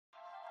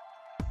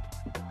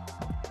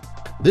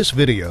This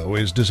video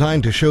is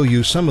designed to show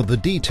you some of the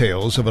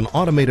details of an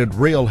automated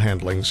rail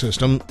handling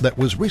system that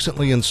was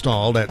recently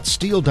installed at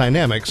Steel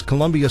Dynamics'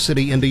 Columbia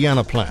City,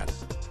 Indiana plant.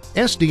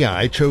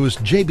 SDI chose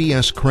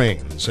JBS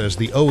cranes as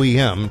the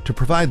OEM to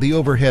provide the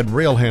overhead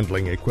rail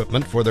handling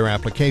equipment for their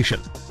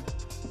application.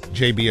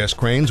 JBS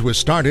Cranes was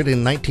started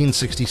in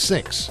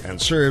 1966 and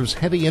serves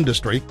heavy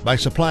industry by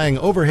supplying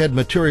overhead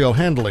material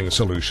handling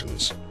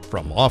solutions,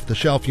 from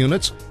off-the-shelf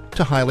units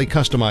to highly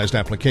customized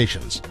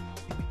applications.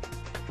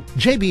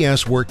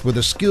 JBS worked with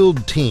a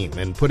skilled team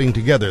in putting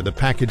together the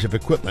package of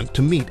equipment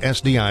to meet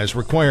SDI's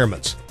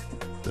requirements.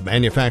 The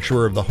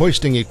manufacturer of the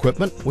hoisting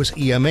equipment was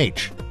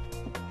EMH.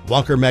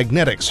 Walker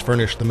Magnetics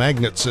furnished the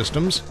magnet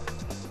systems,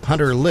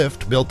 Hunter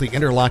Lift built the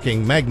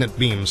interlocking magnet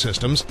beam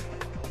systems,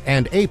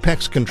 and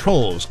Apex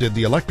Controls did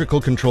the electrical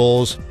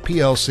controls,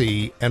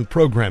 PLC, and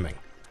programming.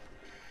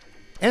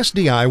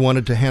 SDI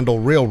wanted to handle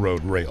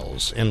railroad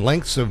rails in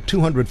lengths of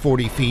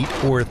 240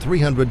 feet or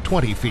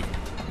 320 feet.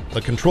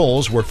 The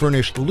controls were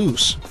furnished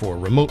loose for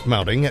remote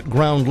mounting at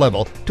ground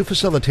level to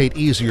facilitate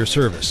easier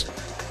service.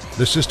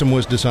 The system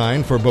was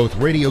designed for both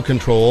radio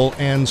control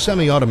and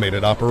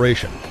semi-automated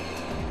operation.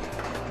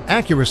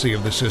 Accuracy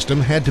of the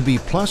system had to be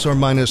plus or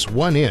minus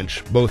 1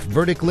 inch both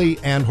vertically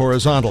and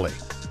horizontally.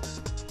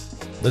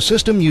 The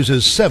system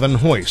uses 7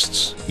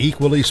 hoists,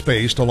 equally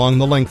spaced along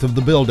the length of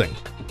the building.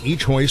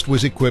 Each hoist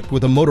was equipped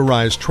with a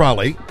motorized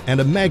trolley and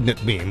a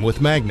magnet beam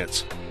with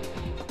magnets.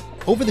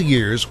 Over the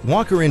years,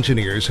 Walker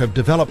engineers have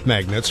developed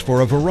magnets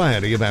for a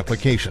variety of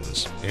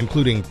applications,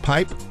 including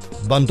pipe,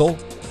 bundle,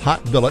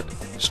 hot billet,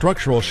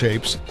 structural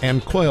shapes,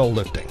 and coil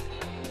lifting.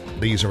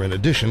 These are in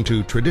addition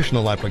to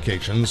traditional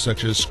applications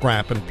such as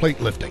scrap and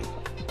plate lifting.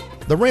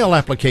 The rail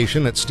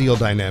application at Steel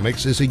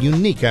Dynamics is a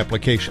unique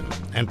application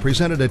and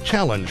presented a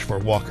challenge for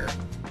Walker.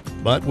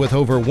 But with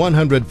over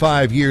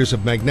 105 years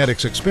of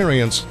magnetics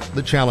experience,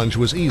 the challenge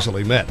was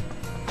easily met.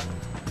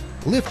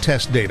 Lift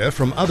test data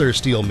from other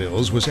steel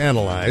mills was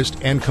analyzed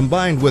and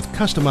combined with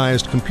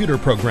customized computer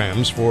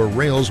programs for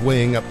rails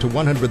weighing up to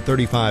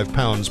 135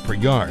 pounds per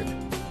yard.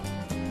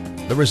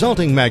 The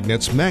resulting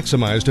magnets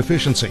maximized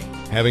efficiency,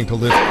 having to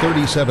lift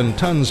 37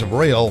 tons of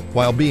rail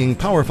while being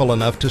powerful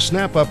enough to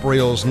snap up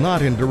rails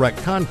not in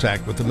direct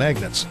contact with the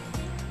magnets.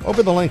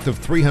 Over the length of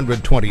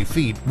 320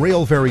 feet,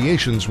 rail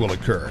variations will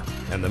occur,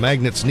 and the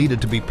magnets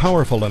needed to be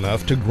powerful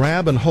enough to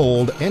grab and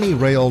hold any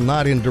rail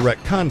not in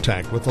direct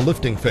contact with the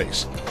lifting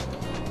face.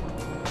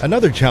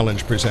 Another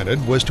challenge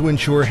presented was to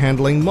ensure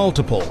handling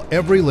multiple,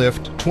 every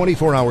lift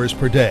 24 hours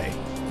per day.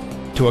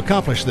 To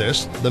accomplish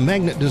this, the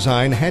magnet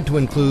design had to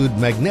include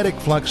magnetic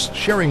flux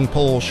shearing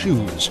pole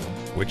shoes,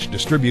 which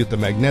distribute the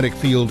magnetic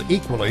field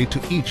equally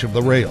to each of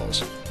the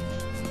rails.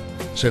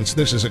 Since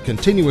this is a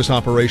continuous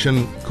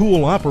operation,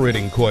 cool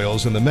operating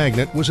coils in the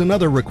magnet was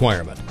another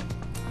requirement.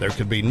 There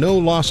could be no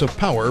loss of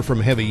power from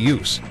heavy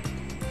use.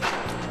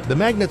 The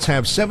magnets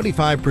have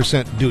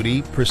 75%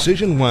 duty,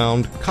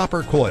 precision-wound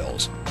copper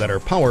coils that are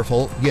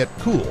powerful yet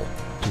cool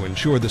to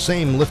ensure the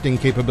same lifting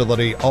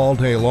capability all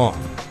day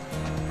long.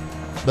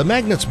 The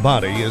magnet's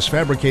body is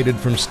fabricated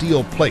from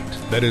steel plate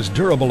that is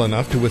durable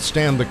enough to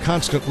withstand the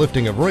constant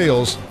lifting of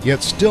rails,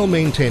 yet still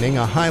maintaining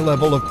a high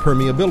level of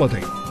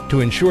permeability to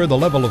ensure the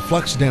level of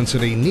flux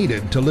density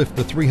needed to lift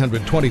the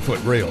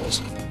 320-foot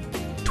rails.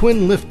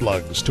 Twin lift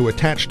lugs to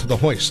attach to the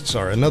hoists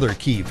are another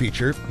key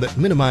feature that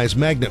minimize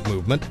magnet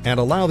movement and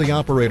allow the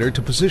operator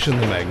to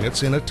position the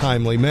magnets in a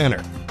timely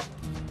manner.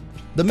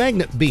 The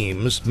magnet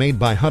beams made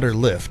by Hunter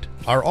Lift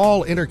are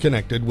all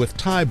interconnected with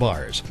tie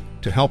bars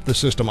to help the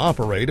system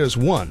operate as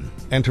one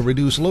and to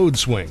reduce load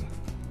swing.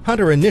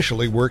 Hunter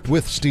initially worked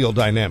with Steel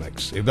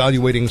Dynamics,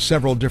 evaluating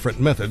several different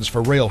methods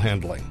for rail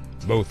handling,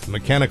 both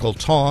mechanical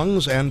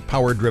tongs and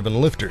power-driven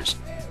lifters.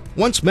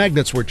 Once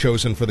magnets were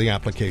chosen for the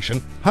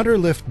application, Hunter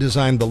Lift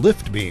designed the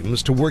lift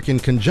beams to work in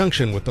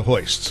conjunction with the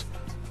hoists.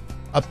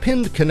 A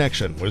pinned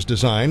connection was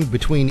designed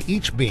between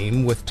each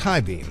beam with tie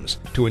beams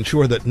to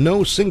ensure that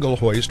no single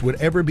hoist would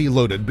ever be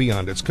loaded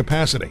beyond its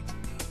capacity.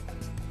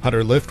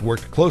 Hunter Lift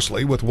worked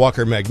closely with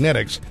Walker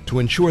Magnetics to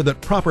ensure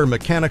that proper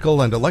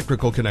mechanical and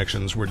electrical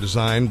connections were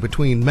designed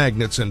between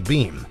magnets and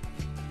beam.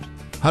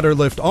 Hunter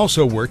Lift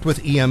also worked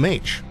with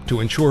EMH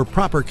to ensure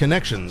proper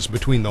connections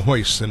between the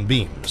hoists and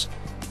beams.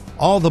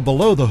 All the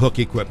below-the-hook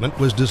equipment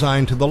was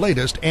designed to the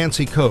latest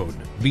ANSI code,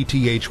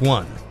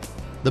 VTH1.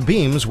 The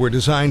beams were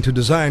designed to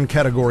design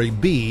Category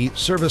B,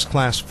 Service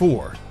Class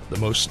 4, the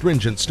most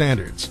stringent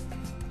standards.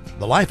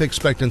 The life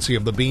expectancy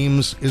of the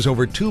beams is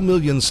over 2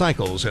 million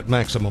cycles at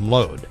maximum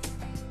load.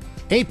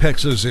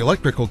 Apex's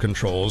electrical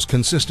controls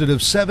consisted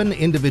of 7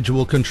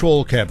 individual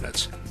control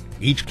cabinets,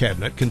 each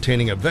cabinet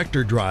containing a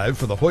vector drive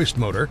for the hoist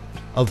motor,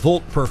 a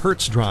volt per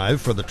hertz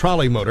drive for the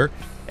trolley motor,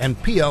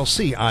 and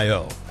PLC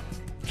I/O.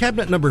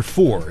 Cabinet number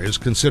 4 is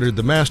considered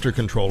the master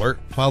controller,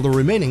 while the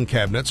remaining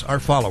cabinets are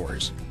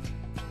followers.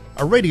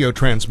 A radio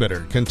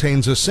transmitter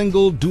contains a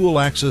single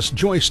dual-axis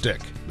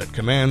joystick that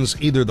commands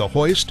either the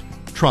hoist,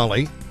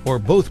 trolley, or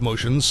both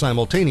motions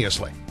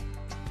simultaneously.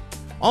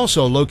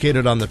 Also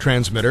located on the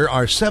transmitter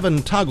are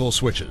 7 toggle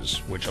switches,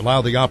 which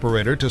allow the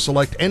operator to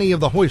select any of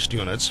the hoist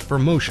units for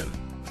motion.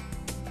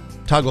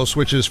 Toggle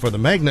switches for the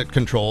magnet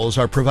controls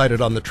are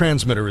provided on the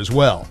transmitter as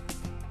well.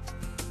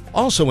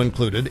 Also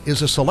included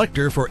is a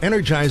selector for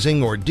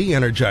energizing or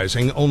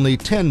de-energizing only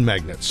 10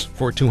 magnets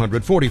for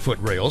 240-foot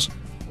rails,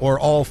 or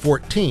all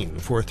 14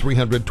 for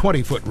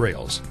 320-foot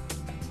rails.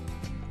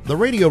 The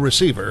radio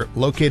receiver,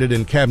 located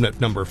in cabinet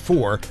number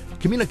 4,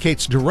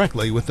 communicates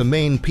directly with the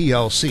main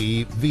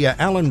PLC via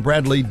Allen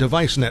Bradley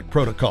DeviceNet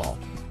protocol.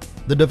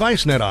 The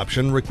DeviceNet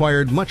option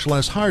required much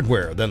less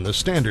hardware than the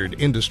standard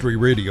industry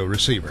radio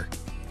receiver.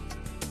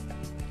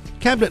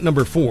 Cabinet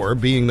number 4,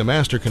 being the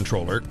master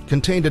controller,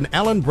 contained an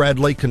Allen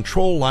Bradley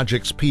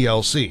ControlLogix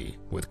PLC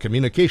with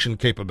communication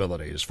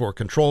capabilities for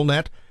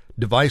ControlNet,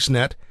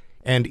 DeviceNet,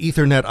 and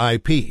Ethernet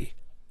IP.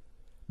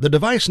 The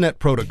DeviceNet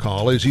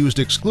protocol is used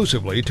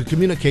exclusively to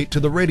communicate to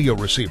the radio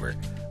receiver,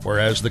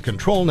 whereas the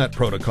ControlNet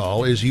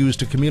protocol is used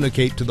to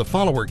communicate to the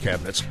follower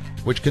cabinets,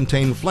 which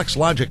contain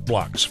FlexLogic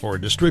blocks for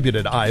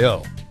distributed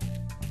I/O.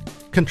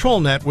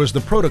 ControlNet was the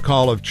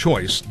protocol of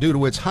choice due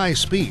to its high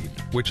speed,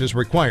 which is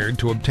required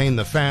to obtain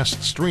the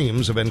fast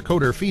streams of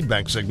encoder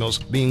feedback signals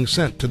being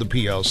sent to the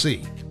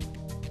PLC.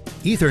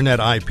 Ethernet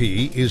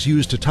IP is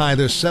used to tie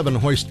this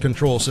 7-hoist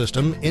control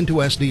system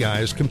into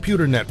SDI's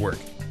computer network.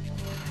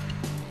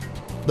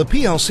 The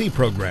PLC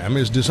program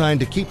is designed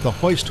to keep the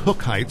hoist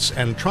hook heights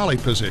and trolley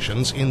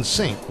positions in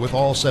sync with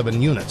all 7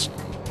 units.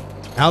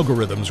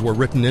 Algorithms were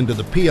written into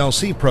the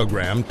PLC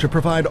program to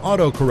provide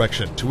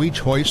auto-correction to each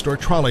hoist or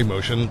trolley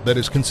motion that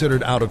is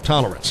considered out of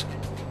tolerance.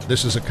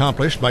 This is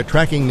accomplished by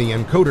tracking the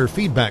encoder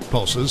feedback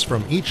pulses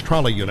from each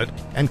trolley unit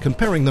and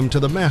comparing them to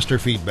the master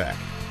feedback.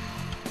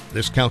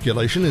 This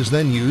calculation is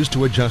then used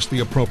to adjust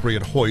the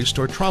appropriate hoist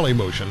or trolley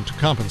motion to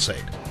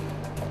compensate.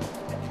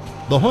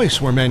 The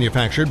hoists were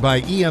manufactured by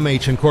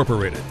EMH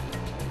Incorporated.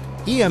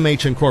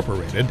 EMH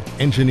Incorporated,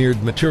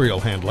 Engineered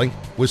Material Handling,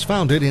 was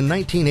founded in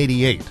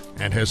 1988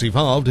 and has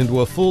evolved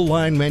into a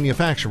full-line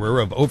manufacturer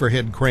of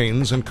overhead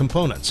cranes and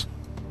components.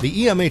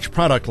 The EMH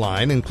product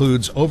line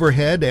includes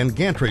overhead and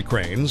gantry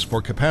cranes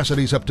for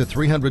capacities up to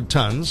 300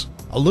 tons,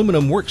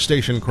 aluminum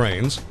workstation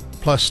cranes,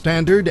 plus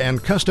standard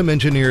and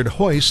custom-engineered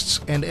hoists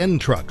and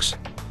end trucks.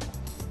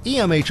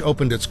 EMH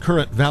opened its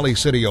current Valley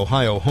City,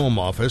 Ohio home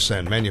office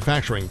and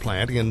manufacturing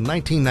plant in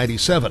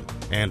 1997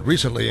 and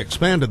recently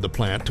expanded the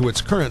plant to its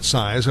current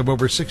size of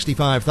over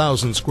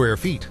 65,000 square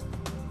feet.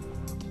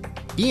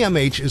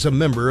 EMH is a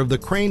member of the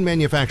Crane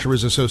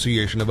Manufacturers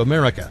Association of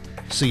America,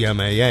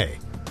 CMAA,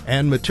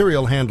 and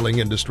Material Handling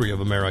Industry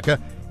of America,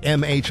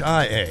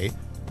 MHIA,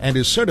 and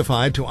is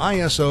certified to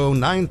ISO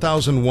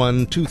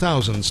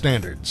 9001-2000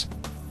 standards.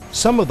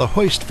 Some of the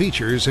hoist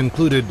features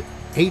included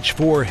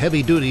H4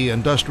 heavy-duty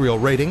industrial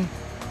rating,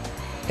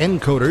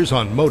 encoders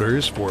on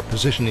motors for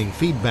positioning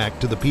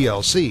feedback to the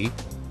PLC,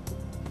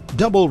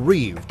 double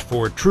reeved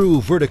for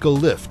true vertical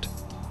lift,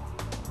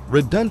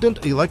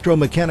 redundant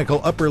electromechanical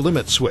upper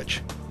limit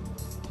switch,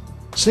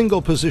 single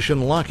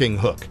position locking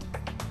hook,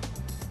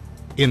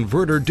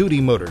 inverter duty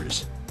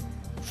motors,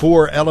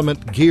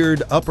 4-element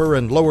geared upper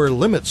and lower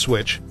limit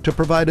switch to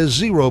provide a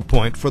 0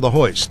 point for the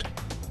hoist,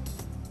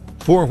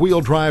 4-wheel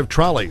drive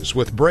trolleys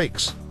with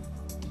brakes,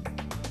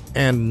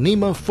 and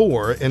NEMA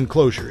 4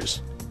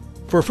 enclosures.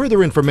 For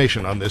further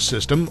information on this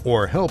system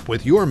or help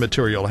with your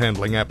material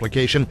handling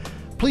application,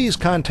 please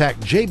contact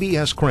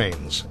JBS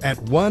Cranes at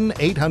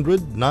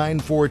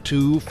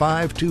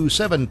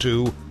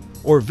 1-800-942-5272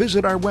 or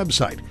visit our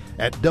website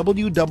at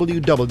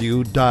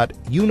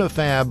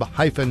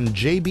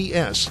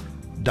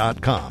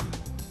www.unifab-jbs.com.